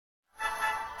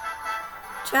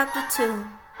Chapter 2.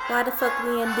 Why the fuck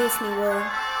we in Disney World?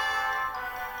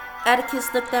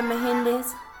 Atticus looked at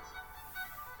Mendez,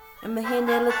 and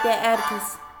Mendez looked at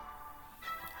Atticus.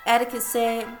 Atticus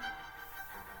said,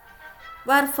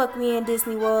 "Why the fuck we in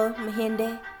Disney World,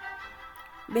 Mendez?"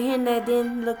 Mendez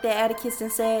then looked at Atticus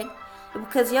and said,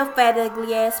 "Because your fat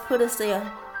ugly ass put us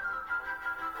there."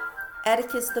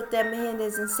 Atticus looked at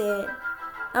Mendez and said,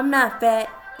 "I'm not fat,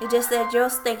 it's just that your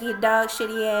stinky dog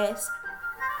shitty ass.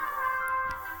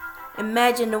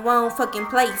 Imagine the wrong fucking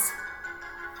place."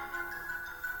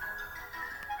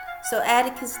 So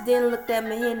Atticus then looked at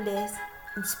Mendez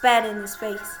and spat in his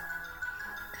face.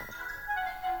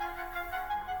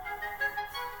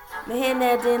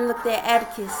 Mendez then looked at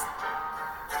Atticus.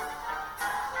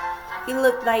 He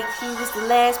looked like he was the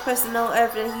last person on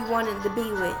earth that he wanted to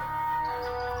be with.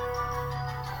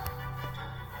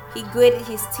 He gritted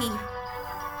his teeth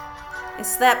and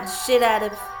slapped the shit out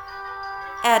of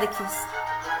Atticus.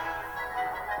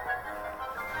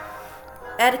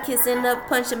 Atticus ended up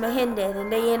punching Mendez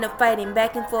and they ended up fighting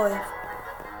back and forth.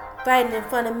 Fighting in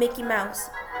front of Mickey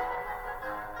Mouse.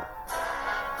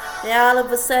 Then all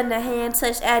of a sudden a hand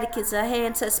touched Atticus and a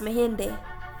hand touched Mendez.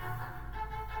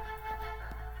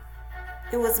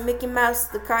 It was Mickey Mouse,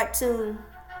 the cartoon,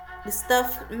 the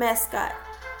stuffed mascot.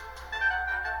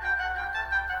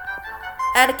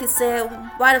 Atticus said,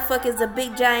 "Why the fuck is a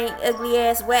big giant ugly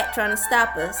ass rat trying to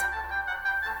stop us?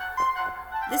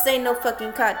 This ain't no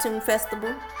fucking cartoon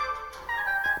festival."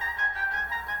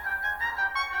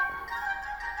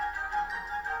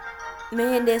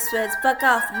 Mendez says, "Fuck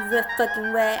off, you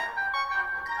fucking rat.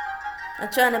 I'm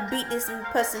trying to beat this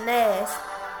person ass.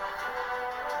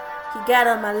 He got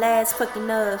on my last fucking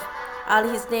nerve. All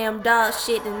of his damn dog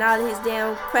shit and all of his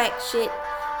damn crack shit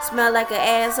smell like an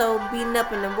asshole beating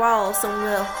up in the wall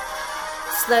somewhere.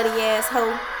 Slutty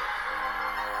asshole.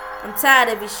 I'm tired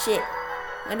of his shit.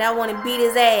 And I want to beat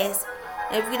his ass.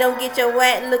 And if you don't get your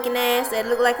rat looking ass that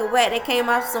look like a rat that came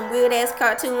off some weird ass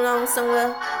cartoon on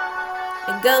somewhere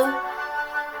and go,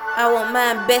 I won't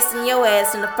mind besting your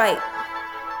ass in the fight."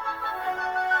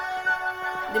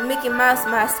 The Mickey Mouse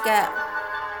mascot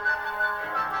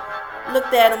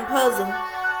looked at him puzzled.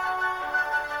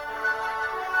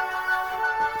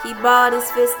 He balled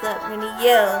his fist up and he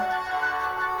yelled,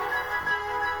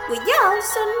 "Well, y'all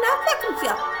should not fucking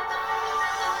y'all.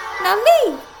 Now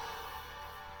leave."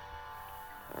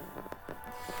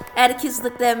 Atticus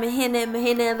looked at Mendez and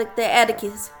Mendez looked at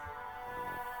Atticus.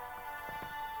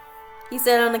 He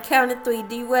said, "On the count of 3,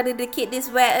 do you ready to kick this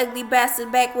rat ugly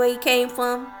bastard back where he came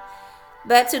from?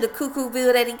 Back to the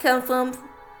Cuckooville that he come from?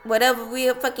 Whatever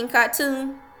real fucking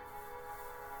cartoon?"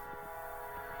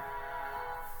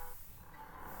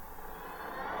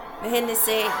 Mendez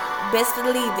said, "Best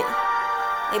believe it."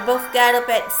 They both got up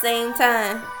at the same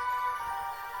time.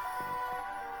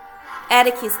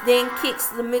 Atticus then kicks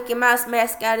the Mickey Mouse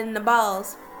mascot in the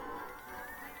balls.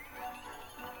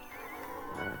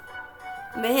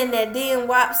 Mendez then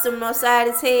whops him upside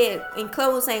his head and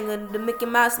clothes hanger the Mickey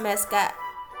Mouse mascot.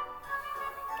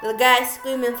 The guy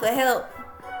screaming for help,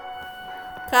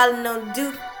 calling on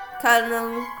Duke, calling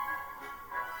on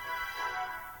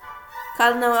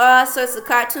all sorts of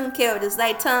cartoon characters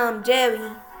like Tom,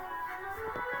 Jerry.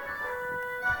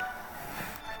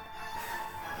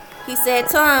 He said,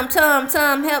 Tom,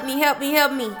 help me, help me,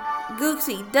 help me.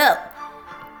 Goofy, Duck.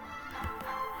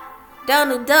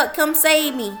 Donald Duck, come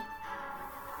save me."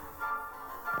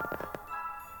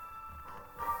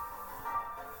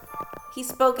 He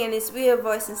spoke in his real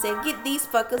voice and said, "Get these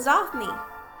fuckers off me."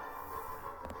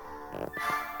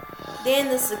 Then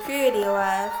the security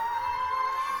arrived.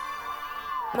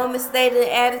 Moments later,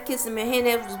 Atticus and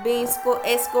Mendez was being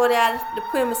escorted out of the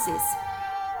premises.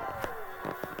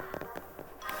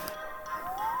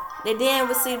 They then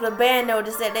received a ban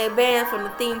notice that they banned from the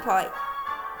theme park.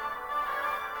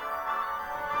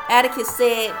 Atticus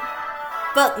said,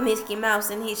 "Fuck Mickey Mouse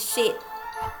and his shit.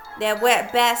 That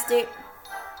wet bastard.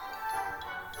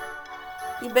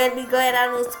 You better be glad I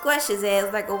don't squash his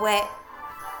ass like a whack.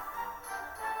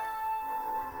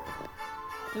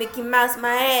 Mickey Mouse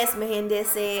my ass,"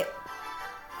 Mendez said.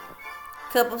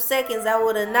 Couple seconds, I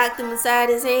would have knocked him inside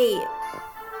his head.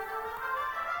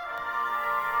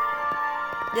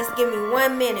 Just give me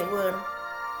 1 minute with him.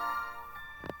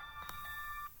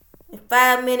 And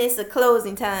 5 minutes of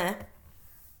closing time.